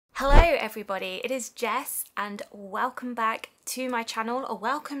Hello everybody, it is Jess and welcome back to my channel, or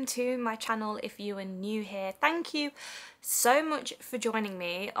welcome to my channel if you are new here. Thank you so much for joining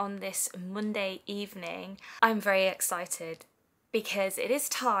me on this Monday evening. I'm very excited because it is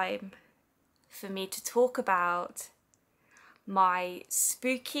time for me to talk about my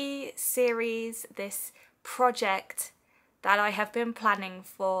spooky series, this project that I have been planning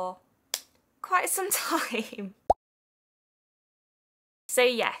for quite some time. So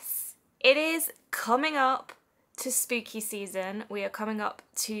yes, it is coming up to spooky season. We are coming up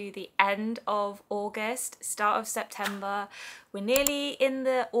to the end of August, start of September. We're nearly in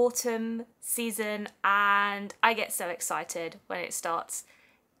the autumn season and I get so excited when it starts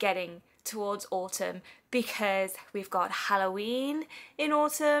getting towards autumn because we've got Halloween in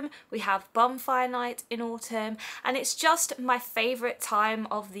autumn, we have bonfire night in autumn, and it's just my favourite time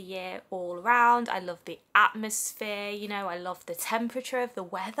of the year all around. I love the atmosphere, you know, I love the temperature of the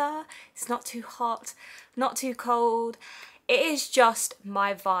weather. It's not too hot, not too cold. It is just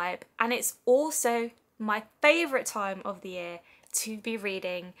my vibe, and it's also my favourite time of the year to be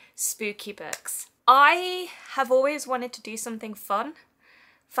reading spooky books. I have always wanted to do something fun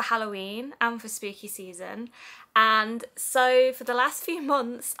for Halloween and for spooky season, and so for the last few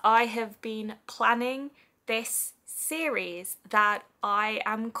months I have been planning this series that I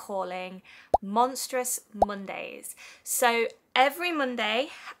am calling Monstrous Mondays. So every Monday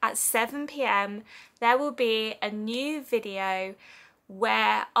at 7 p.m. there will be a new video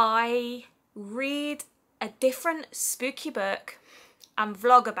where I read a different spooky book and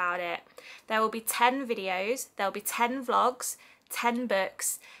vlog about it. There will be 10 videos, there will be 10 vlogs, 10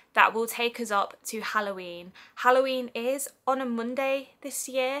 books that will take us up to Halloween. Halloween is on a Monday this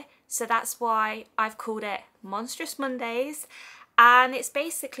year, so that's why I've called it Monstrous Mondays, and it's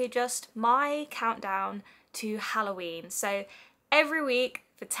basically just my countdown to Halloween. So every week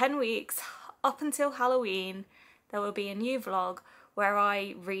for 10 weeks up until Halloween there will be a new vlog where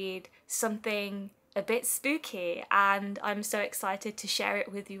I read something a bit spooky, and I'm so excited to share it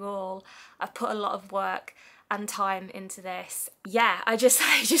with you all. I've put a lot of work and time into this. Yeah, I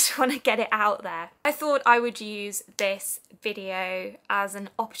just want to get it out there. I thought I would use this video as an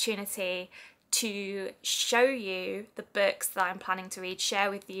opportunity to show you the books that I'm planning to read, share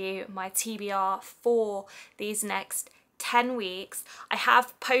with you my TBR for these next 10 weeks. I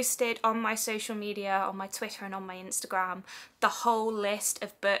have posted on my social media, on my Twitter and on my Instagram, the whole list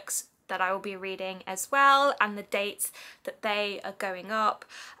of books that I will be reading as well, and the dates that they are going up.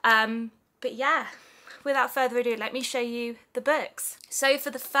 But yeah, without further ado, let me show you the books. So for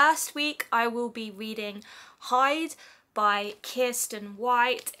the first week I will be reading Hide by Kirsten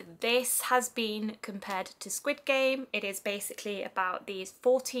White. This has been compared to Squid Game. It is basically about these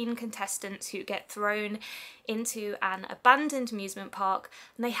 14 contestants who get thrown into an abandoned amusement park,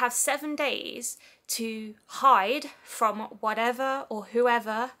 and they have 7 days to hide from whatever or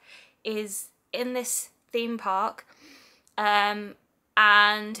whoever is in this theme park,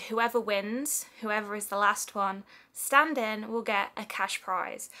 and whoever wins, whoever is the last one standing, will get a cash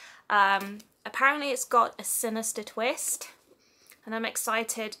prize. Apparently it's got a sinister twist and I'm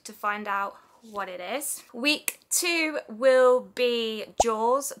excited to find out what it is. Week 2 will be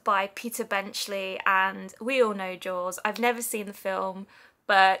Jaws by Peter Benchley, and we all know Jaws. I've never seen the film,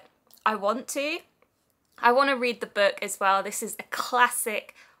 but I want to. I want to read the book as well. This is a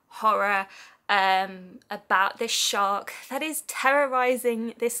classic horror about this shark that is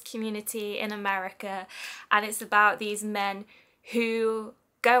terrorizing this community in America, and it's about these men who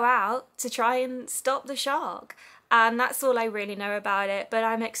go out to try and stop the shark, and that's all I really know about it, but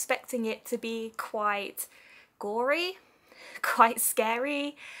I'm expecting it to be quite gory, quite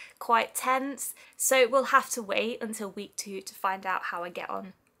scary, quite tense, so we'll have to wait until week 2 to find out how I get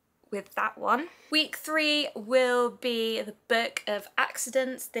on with that one. Week 3 will be The Book of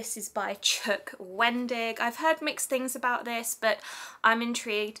Accidents. This is by Chuck Wendig. I've heard mixed things about this, but I'm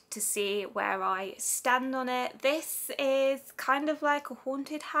intrigued to see where I stand on it. This is kind of like a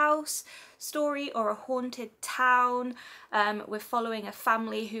haunted house story or a haunted town. We're following a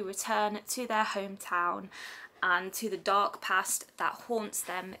family who return to their hometown and to the dark past that haunts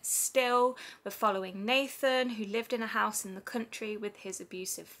them still. We're following Nathan, who lived in a house in the country with his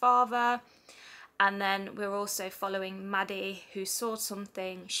abusive father. And then we're also following Maddie, who saw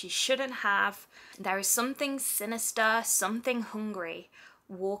something she shouldn't have. There is something sinister, something hungry,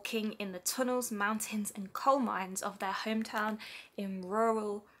 walking in the tunnels, mountains and coal mines of their hometown in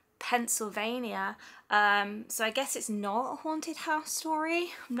rural Pennsylvania. So I guess it's not a haunted house story.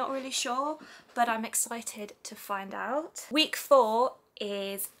 I'm not really sure, but I'm excited to find out. Week 4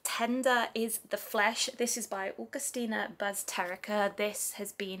 is Tender is the Flesh. This is by Augustina Bazterrica. This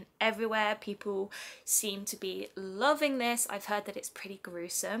has been everywhere. People seem to be loving this. I've heard that it's pretty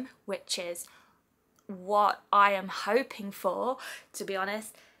gruesome, which is what I am hoping for, to be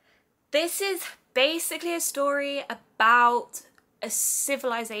honest. This is basically a story about a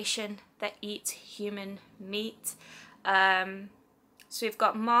civilization that eats human meat. So we've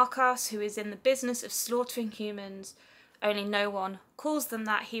got Marcos, who is in the business of slaughtering humans, only no one calls them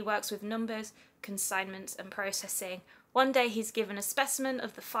that. He works with numbers, consignments and processing. One day he's given a specimen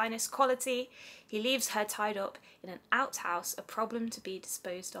of the finest quality. He leaves her tied up in an outhouse, a problem to be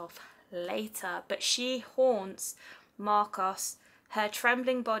disposed of later. But she haunts Marcos. Her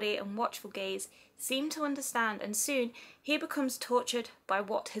trembling body and watchful gaze seem to understand, and soon he becomes tortured by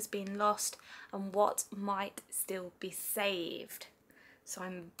what has been lost and what might still be saved. So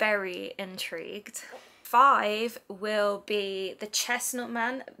I'm very intrigued. 5 will be The Chestnut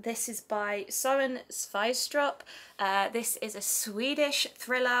Man. This is by Søren Sveistrup. This is a Swedish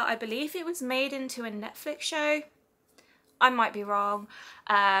thriller. I believe it was made into a Netflix show. I might be wrong,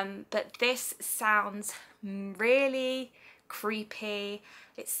 but this sounds really creepy.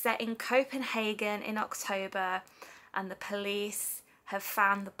 It's set in Copenhagen in October, and the police have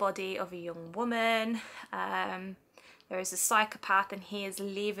found the body of a young woman. There is a psychopath and he is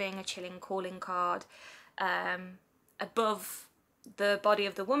leaving a chilling calling card. Above the body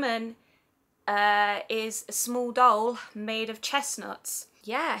of the woman is a small doll made of chestnuts.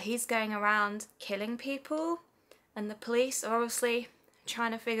 Yeah, he's going around killing people, and the police are obviously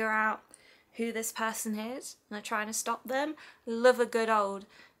trying to figure out who this person is, and they're trying to stop them. Love a good old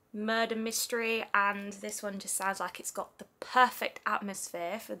murder mystery, and this one just sounds like it's got the perfect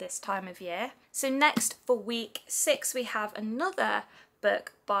atmosphere for this time of year. So next for week 6 we have another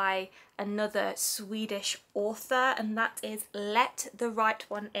book by another Swedish author, and that is Let the Right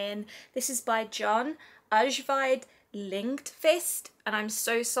One In. This is by John Ajvide Lindqvist, and I'm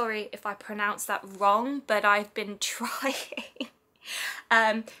so sorry if I pronounce that wrong, but I've been trying.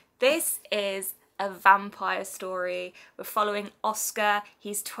 This is a vampire story. We're following Oscar.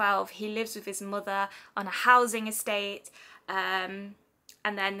 He's 12. He lives with his mother on a housing estate. And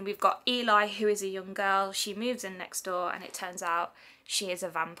then we've got Eli, who is a young girl. She moves in next door, and it turns out she is a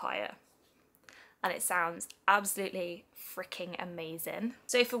vampire. And it sounds absolutely freaking amazing.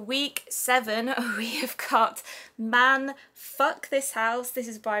 So for week 7, we have got Man, Fuck This House. This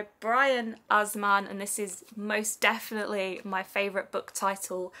is by Brian Osman, and this is most definitely my favourite book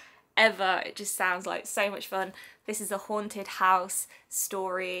title ever. It just sounds like so much fun. This is a haunted house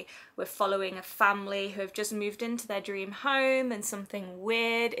story. We're following a family who have just moved into their dream home, and something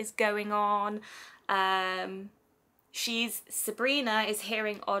weird is going on. Sabrina is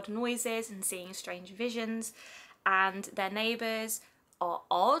hearing odd noises and seeing strange visions, and their neighbours are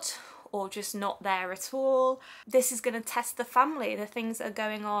odd or just not there at all. This is going to test the family. The things that are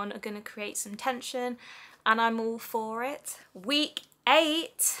going on are going to create some tension, and I'm all for it. Week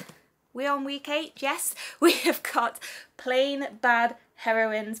 8. We on week 8? Yes. We have got Plain Bad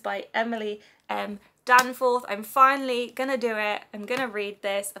Heroines by Emily M. Danforth. I'm finally gonna do it. I'm gonna read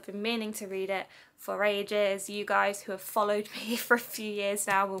this. I've been meaning to read it for ages. You guys who have followed me for a few years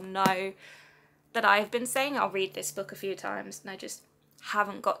now will know that I've been saying I'll read this book a few times, and I just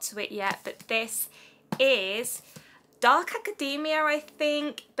haven't got to it yet. But this is dark academia, I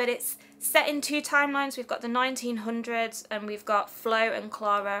think, but it's set in 2 timelines. We've got the 1900s, and we've got Flo and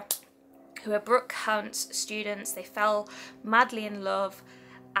Clara, who are Brooke Hunt's students. They fell madly in love,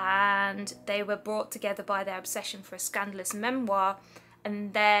 and they were brought together by their obsession for a scandalous memoir,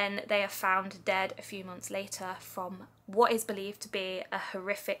 and then they are found dead a few months later from what is believed to be a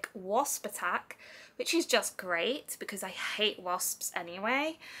horrific wasp attack, which is just great because I hate wasps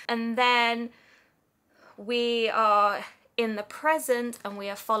anyway. And then we are in the present, and we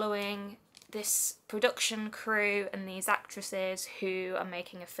are following this production crew and these actresses who are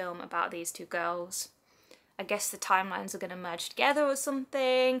making a film about these 2 girls. I guess the timelines are going to merge together or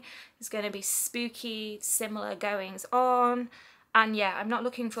something. There's going to be spooky, similar goings on. And yeah, I'm not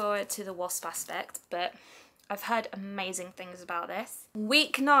looking forward to the wasp aspect, but I've heard amazing things about this.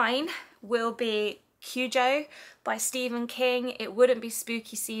 Week 9 will be Cujo by Stephen King. It wouldn't be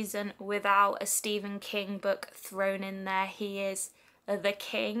spooky season without a Stephen King book thrown in there. He is the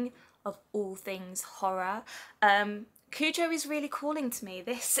king of all things horror. Cujo is really calling to me.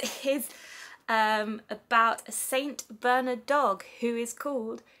 This is about a Saint Bernard dog who is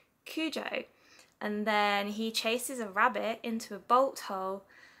called Cujo, and then he chases a rabbit into a bolt hole,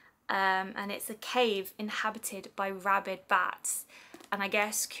 and it's a cave inhabited by rabid bats, and I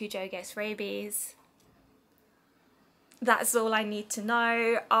guess Cujo gets rabies That's all I need to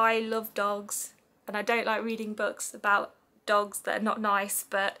know. I love dogs and I don't like reading books about dogs that are not nice,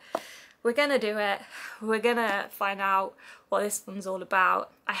 but we're gonna do it. We're gonna find out what this one's all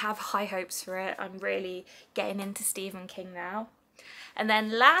about. I have high hopes for it. I'm really getting into Stephen King now. And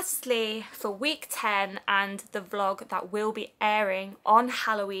then lastly, for week 10 and the vlog that will be airing on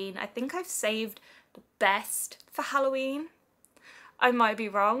Halloween, I think I've saved the best for Halloween. I might be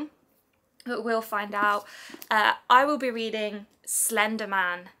wrong, but we'll find out. I will be reading Slender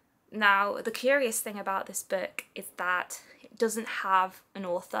Man. Now, the curious thing about this book is that it doesn't have an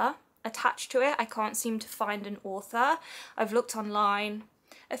author attached to it. I can't seem to find an author. I've looked online.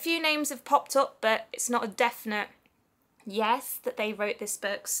 A few names have popped up, but it's not a definite yes that they wrote this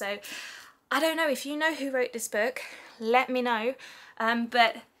book. So I don't know. If you know who wrote this book, let me know.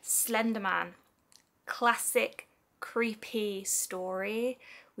 But Slender Man, classic creepy story.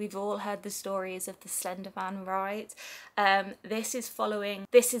 We've all heard the stories of the Slender Man, right? This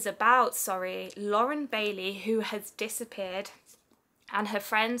is about Lauren Bailey, who has disappeared, and her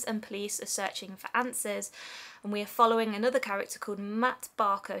friends and police are searching for answers. And we are following another character called Matt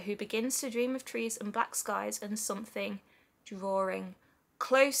Barker, who begins to dream of trees and black skies and something drawing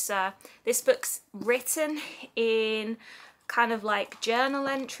closer. This book's written in kind of like journal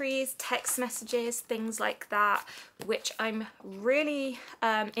entries, text messages, things like that, which I'm really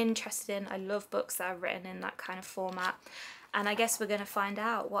interested in. I love books that are written in that kind of format. And I guess we're going to find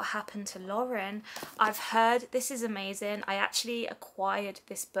out what happened to Lauren. I've heard this is amazing. I actually acquired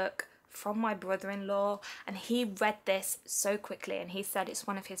this book from my brother-in-law and he read this so quickly and he said it's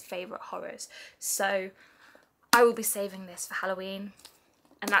one of his favourite horrors. So I will be saving this for Halloween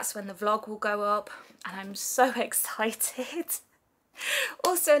and that's when the vlog will go up and I'm so excited.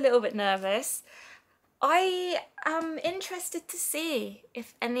 Also a little bit nervous. I am interested to see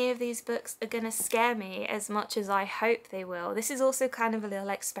if any of these books are going to scare me as much as I hope they will. This is also kind of a little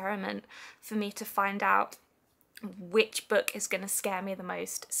experiment for me to find out which book is going to scare me the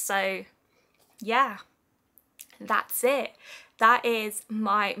most. So yeah, that's it. That is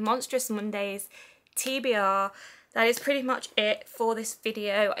my Monstrous Mondays TBR. That is pretty much it for this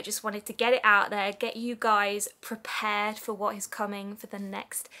video. I just wanted to get it out there, get you guys prepared for what is coming for the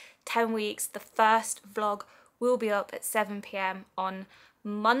next 10 weeks. The first vlog will be up at 7 p.m. on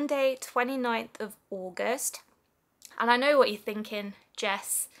Monday 29th of August. And I know what you're thinking,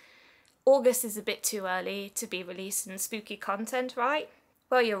 Jess. August is a bit too early to be releasing spooky content, right?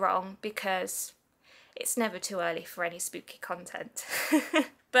 Well, you're wrong, because it's never too early for any spooky content.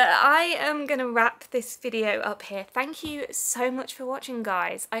 But I am going to wrap this video up here. Thank you so much for watching,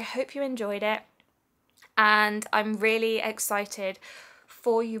 guys. I hope you enjoyed it. And I'm really excited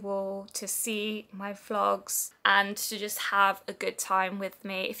for you all to see my vlogs and to just have a good time with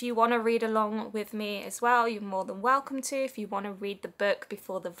me. If you want to read along with me as well, you're more than welcome to. If you want to read the book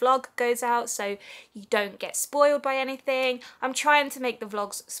before the vlog goes out so you don't get spoiled by anything. I'm trying to make the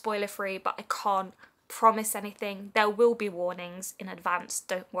vlogs spoiler free, but I can't promise anything. There will be warnings in advance,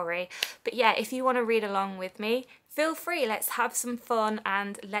 don't worry. But yeah, if you want to read along with me, feel free. Let's have some fun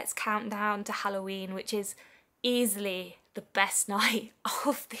and let's count down to Halloween, which is easily the best night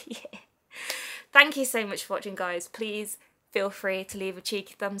of the year. Thank you so much for watching, guys. Please feel free to leave a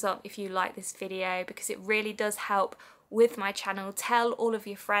cheeky thumbs up if you like this video, because it really does help with my channel. Tell all of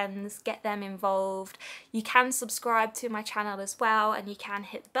your friends, get them involved. You can subscribe to my channel as well, and you can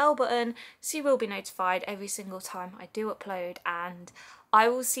hit the bell button so you will be notified every single time I do upload. And I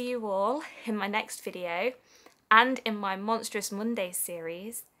will see you all in my next video and in my Monstrous Mondays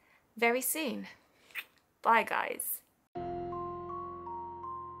series very soon. Bye, guys.